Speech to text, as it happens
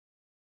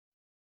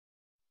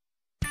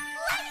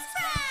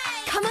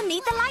Come and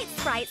meet the Lite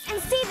Sprites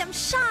and see them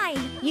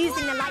shine.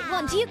 Using the light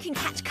wand, you can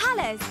catch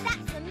colours.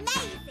 That's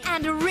amazing.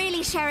 And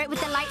really share it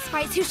with the Lite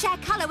Sprites who share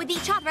colour with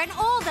each other and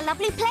all the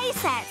lovely play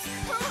sets.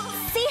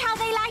 See how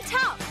they light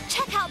up?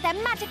 Check out their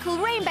magical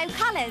rainbow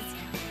colours.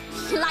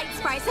 Lite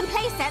Sprites and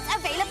play sets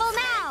available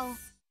now.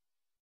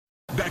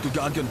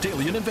 Bakugan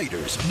Gandalian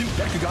Invaders. New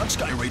Bakugan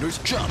Sky Raiders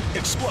jump,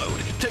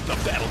 explode, take the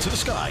battle to the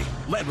sky.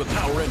 Land with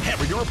power and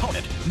hammer your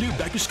opponent. New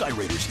Baku Sky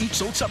Raiders, each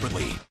sold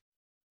separately.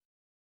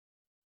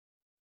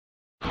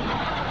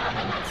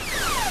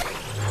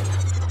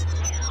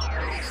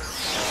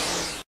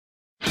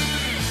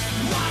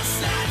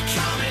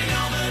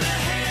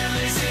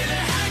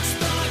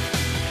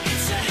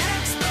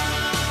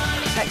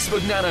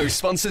 Hexbug Nano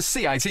sponsors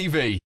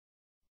CITV.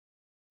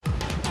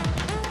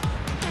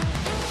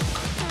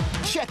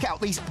 Check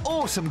out these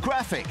awesome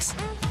graphics.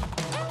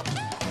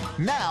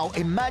 Now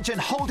imagine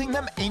holding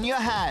them in your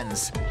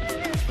hands.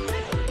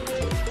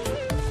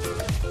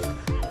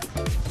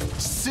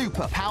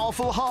 Super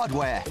powerful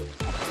hardware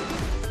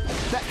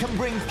that can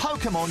bring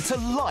Pokemon to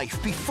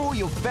life before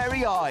your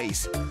very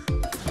eyes.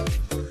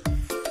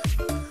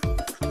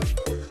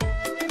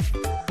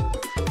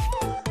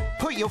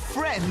 Put your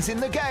friends in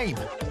the game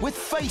with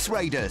Face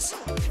Raiders.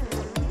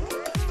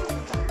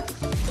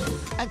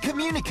 And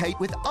communicate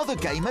with other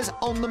gamers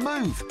on the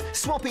move,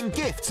 swapping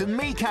gifts and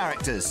Mii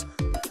characters.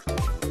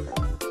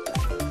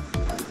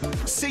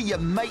 See your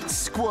mates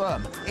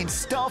squirm in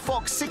Star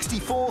Fox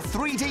 64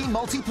 3D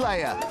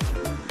multiplayer.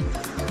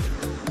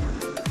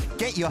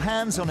 Get your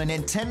hands on a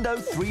Nintendo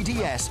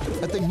 3DS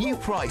at the new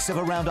price of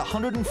around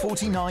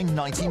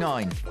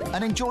 $149.99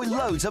 and enjoy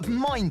loads of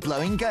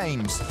mind-blowing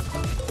games.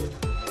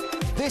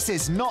 This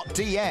is not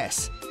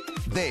DS.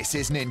 This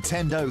is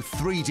Nintendo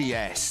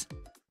 3DS.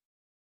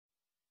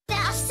 There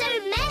are so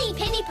many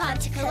Pinnypon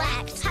to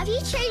collect. Have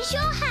you changed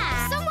your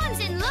hair? Someone's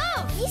in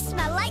love. You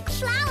smell like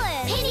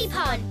flowers.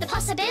 Pinnypon, the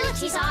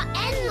possibilities are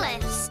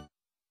endless.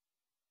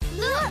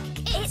 Look,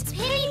 it's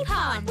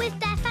Pinnypon with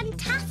their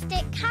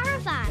fantastic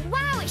caravan.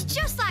 Wow, it's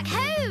just like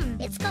home.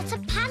 It's got a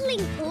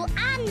paddling pool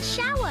and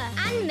shower.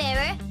 And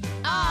mirror.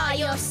 Ah,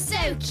 you're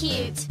so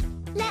cute.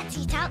 Let's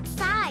eat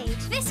outside.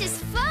 This is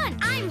fun.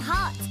 I'm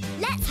hot.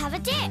 Let's have a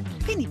dip.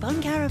 Pinnypon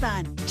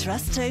Caravan.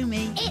 Trust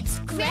Tommy. It's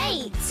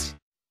great.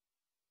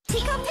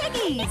 Teacup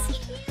Piggies!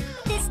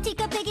 This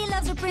Teacup Piggy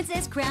loves her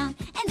princess crown,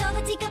 and all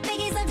the Teacup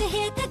Piggies love to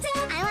hit the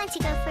town. I want to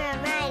go for a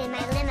ride in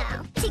my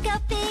limo.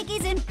 Teacup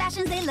Piggies in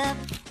fashions they love.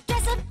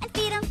 Dress up and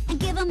feed them and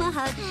give them a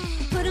hug.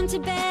 Put them to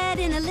bed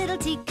in a little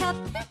teacup.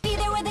 Be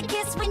there with a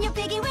kiss when your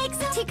piggy wakes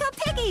up. Teacup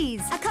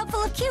Piggies, a cup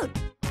full of cute.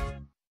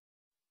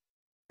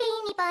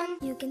 Pinnypon.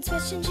 You can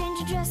switch and change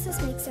your dresses,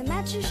 mix and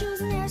match your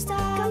shoes and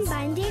hairstyles.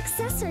 Combine the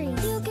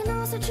accessories. You can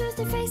also choose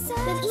their faces.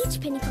 With each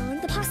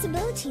Pinnypon, the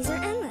possibilities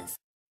are endless.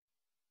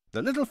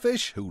 The little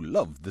fish who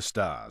loved the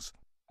stars.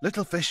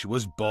 Little fish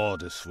was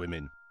bored of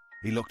swimming.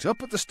 He looked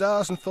up at the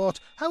stars and thought,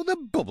 how the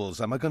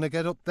bubbles am I going to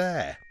get up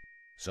there?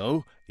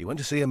 So he went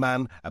to see a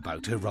man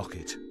about a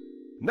rocket.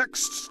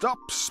 Next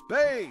stop,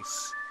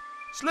 space!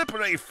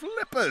 Slippery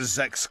flippers,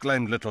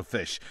 exclaimed little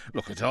fish.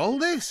 Look at all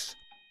this.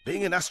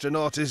 Being an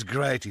astronaut is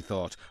great, he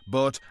thought,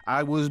 but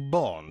I was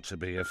born to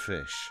be a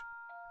fish.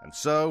 And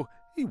so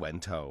he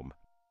went home.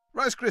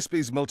 Rice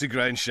Krispies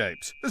multigrain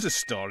shapes. There's a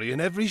story in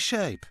every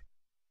shape.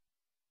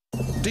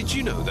 Did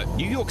you know that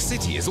New York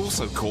City is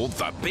also called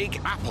the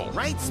Big Apple?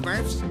 Right,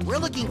 Smurfs. We're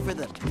looking for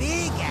the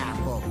Big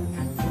Apple.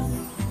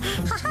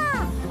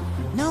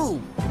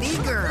 No,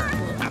 bigger.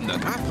 And the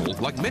apple,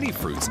 like many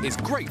fruits, is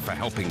great for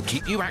helping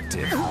keep you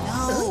active.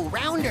 No,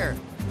 rounder.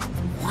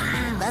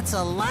 Wow, that's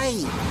a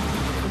light.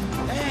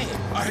 Hey,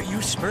 are you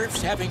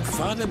Smurfs having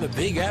fun in the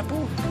Big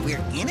Apple?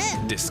 We're in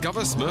it?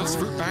 Discover Smurfs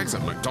fruit bags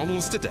at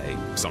McDonald's today.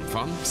 Some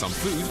fun, some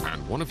food,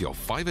 and one of your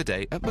 5 a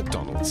day at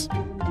McDonald's.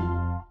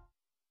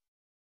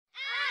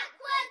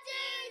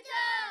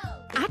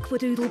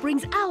 Aquadoodle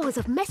brings hours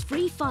of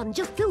mess-free fun.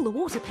 Just fill the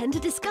water pen to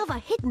discover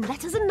hidden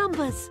letters and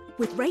numbers.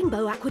 With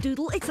Rainbow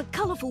Aquadoodle, it's a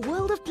colourful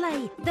world of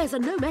play. There's a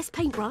no-mess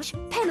paintbrush,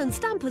 pen and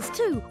stampers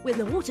too. When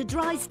the water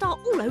dries, start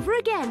all over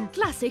again.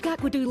 Classic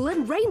Aquadoodle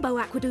and Rainbow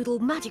Aquadoodle,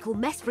 magical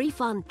mess-free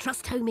fun.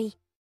 Trust Homie.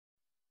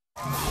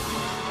 I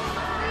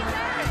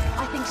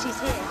think she's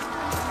here.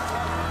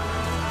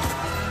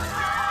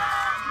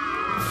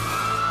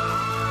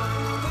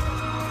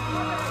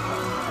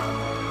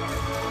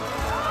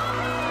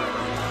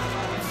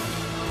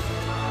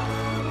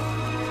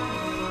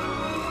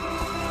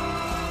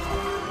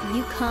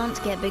 You can't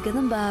get bigger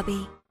than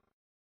Barbie.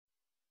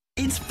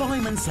 It's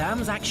Fireman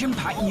Sam's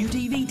action-packed new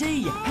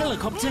DVD,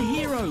 Helicopter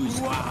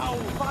Heroes. Wow,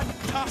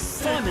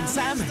 fantastic! Fireman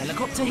Sam,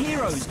 Helicopter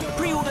Heroes.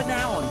 Pre-order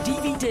now on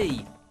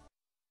DVD.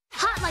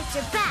 Hot Lights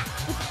are back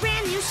with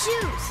brand new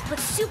shoes with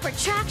super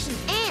traction,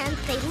 and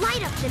they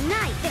light up the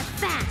night. They're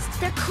fast,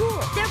 they're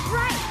cool, they're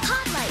bright.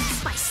 Hot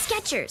Lights by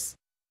Skechers.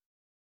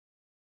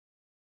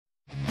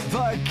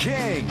 The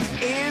King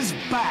is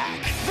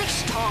back!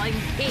 This time,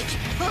 it's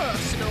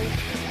personal.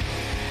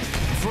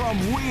 From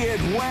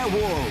weird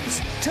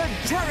werewolves to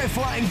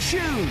terrifying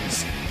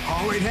tunes,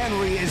 Horrid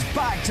Henry is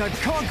back to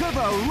conquer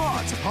the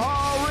lot.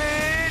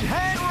 Horrid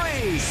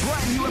Henry!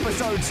 Brand new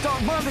episodes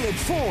start Monday at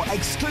 4,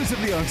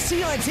 exclusively on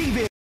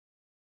CITV.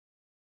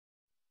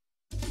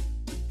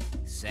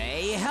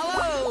 Say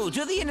hello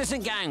to the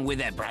innocent gang with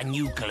their brand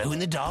new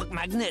glow-in-the-dark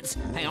magnets.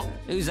 Hang on,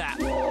 who's that?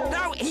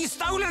 No, he's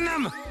stolen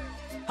them!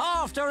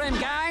 After him,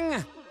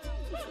 gang!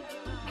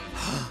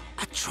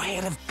 A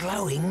trail of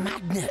glowing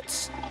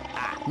magnets.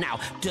 Now,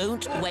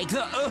 don't wake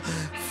the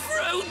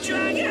fruit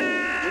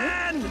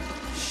dragon!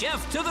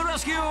 Chef to the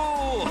rescue!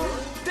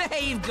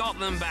 They've got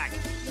them back.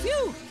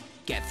 Phew!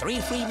 Get 3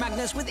 free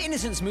magnets with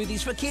innocent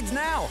smoothies for kids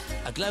now.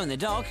 A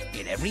glow-in-the-dark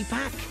in every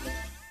pack.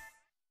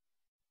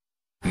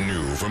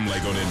 New from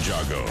Lego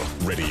Ninjago.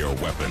 Ready your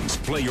weapons.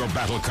 Play your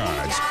battle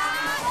cards.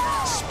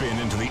 Spin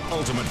into the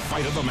ultimate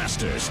fight of the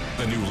masters.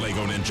 The new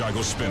Lego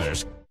Ninjago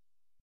spinners.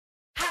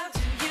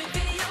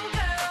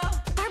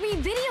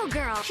 Video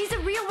girl. She's a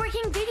real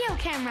working video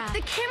camera.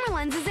 The camera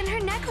lens is in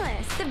her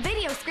necklace. The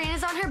video screen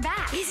is on her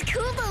back. It's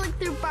cool to look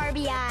through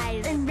Barbie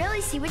eyes and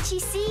really see what she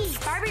sees.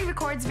 Barbie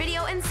records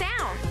video and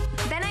sound.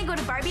 Then I go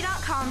to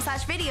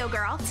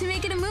Barbie.com/videogirl to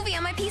make it a movie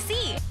on my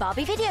PC.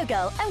 Barbie Video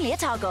Girl, only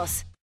at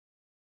Argos.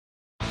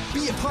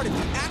 Be a part of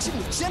the action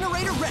with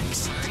Generator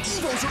Rex. The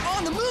Evos are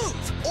on the move.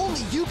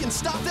 Only you can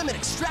stop them and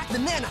extract the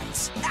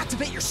nanites.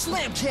 Activate your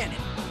slam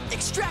cannon.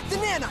 Extract the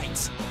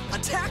nanites.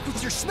 Attack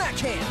with your smack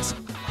hands.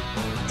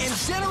 And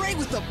generate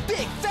with the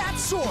big fat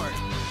sword.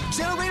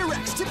 Generator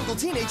Rex, typical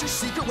teenager's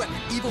secret weapon.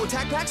 Evo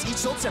attack packs, each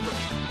sold separately.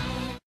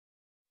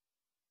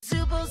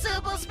 Zooble,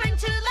 Zooble, spring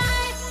to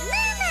life!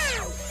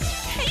 Nana!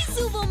 Hey,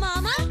 Zooble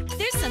Mama!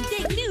 There's some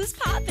big news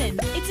poppin'.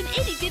 It's an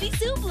itty-bitty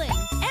Zoobling.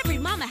 Every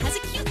mama has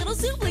a cute little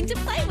Zoobling to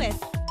play with.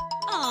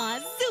 Aw,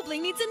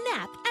 Zoobling needs a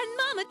nap, and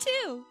Mama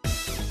too.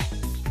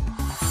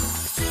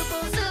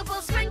 Zooble,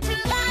 Zooble, spring to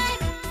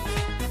life!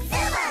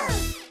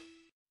 Zooble!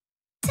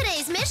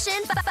 Today's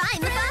mission,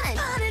 find the fun.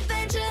 On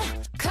adventure,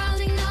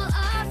 calling all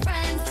our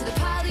friends to the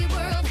Poly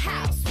World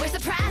house, where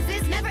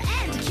surprises never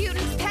end.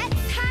 Cutest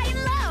pets, high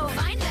and low.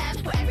 Find them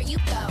wherever you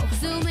go.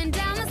 Zooming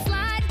down the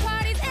slide,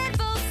 parties in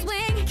full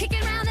swing.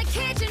 Kicking around the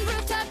kitchen,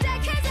 rooftop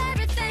deck has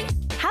everything.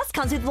 House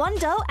comes with 1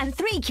 doll and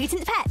 3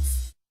 cutant pets.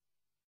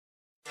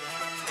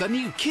 The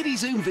new Kiddie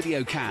Zoom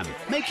Video Cam.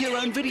 Make your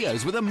own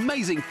videos with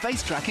amazing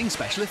face-tracking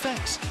special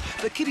effects.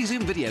 The Kiddie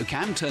Zoom Video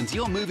Cam turns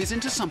your movies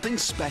into something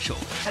special,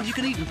 and you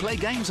can even play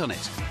games on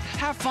it.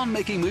 Have fun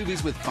making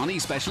movies with funny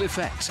special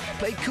effects,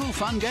 play cool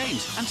fun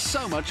games, and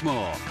so much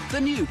more.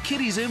 The new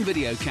Kiddie Zoom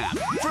Video Cam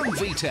from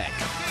VTech.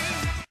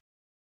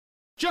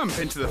 Jump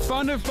into the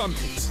fun of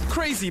Bumpies.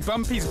 Crazy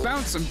Bumpies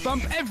bounce and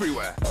bump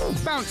everywhere.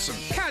 Bounce them,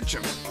 catch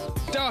them,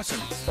 dart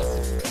them,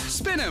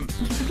 spin them,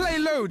 play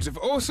loads of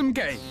awesome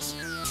games.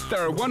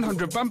 There are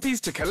 100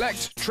 Bumpies to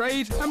collect,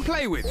 trade, and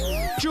play with.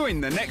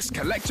 Join the next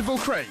collectible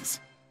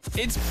craze.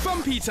 It's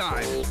Bumpy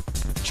time.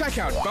 Check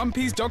out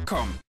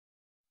Bumpies.com.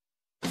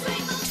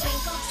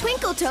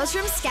 Twinkle Toes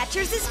from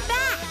Skechers is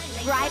back.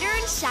 Brighter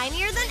and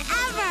shinier than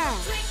ever.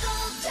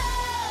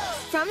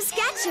 From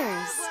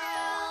Skechers.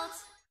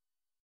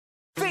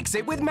 Fix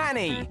it with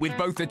Manny, with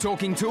both the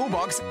talking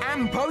toolbox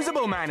and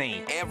posable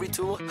Manny. Every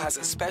tool has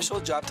a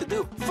special job to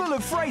do. Full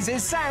of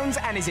phrases, sounds,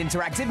 and his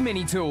interactive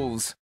mini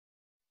tools.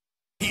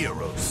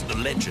 Heroes, the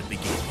legend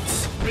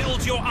begins.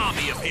 Build your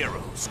army of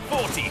heroes.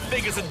 40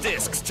 figures and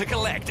discs to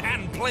collect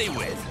and play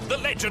with. The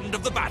legend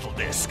of the battle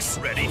discs.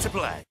 Ready to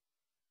play.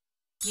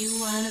 You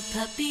want a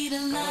puppy to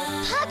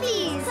love?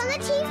 Puppies on the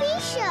TV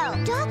show.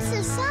 Dogs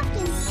so soft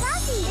and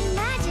fuzzy. And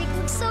magic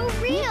looks so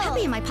real.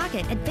 Puppy in my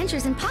pocket.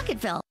 Adventures in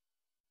Pocketville.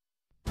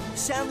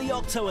 Sound the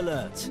Octo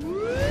Alert.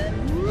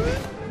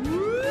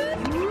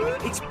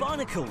 It's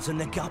Barnacles and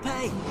the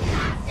Guppy.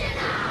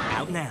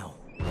 Out now.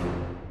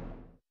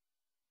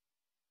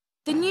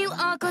 The new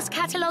Argos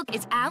catalogue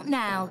is out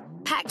now,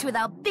 packed with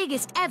our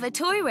biggest ever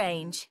toy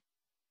range.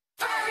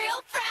 Furry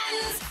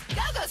friends,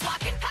 Go-Go's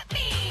walking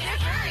puppies. They're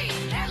furry,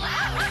 they're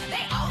loud,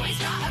 they always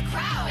draw a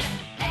crowd.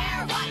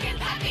 They're walking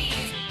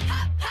puppies,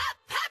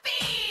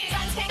 puppies.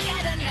 Friends can't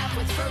get enough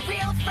with for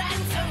real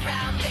friends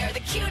around. They're the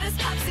cutest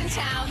pups in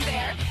town.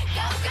 They're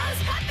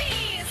Go-Go's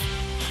puppies,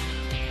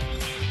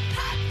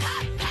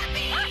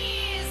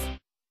 puppies.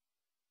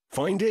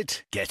 Find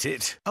it, get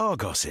it,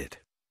 Argos it.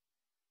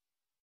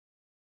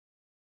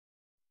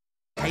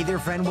 Hey there,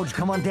 friend, won't you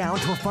come on down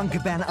to a fun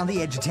cabana on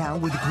the edge of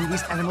town with the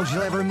grooviest animals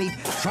you'll ever meet?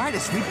 Try to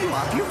sweep you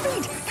off your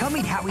feet. Come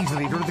meet Howie's the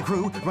leader of the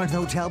crew, runs the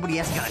hotel, but he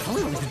hasn't got a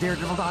clue. He's the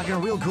daredevil dog and a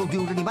real cool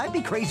dude, and he might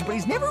be crazy, but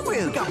he's never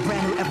will. We got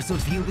brand new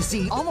episodes for you to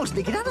see, almost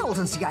naked adults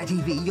on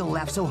CITV. You'll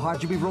laugh so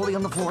hard you'll be rolling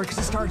on the floor because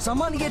it starts on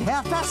Monday at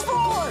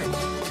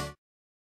 4:30.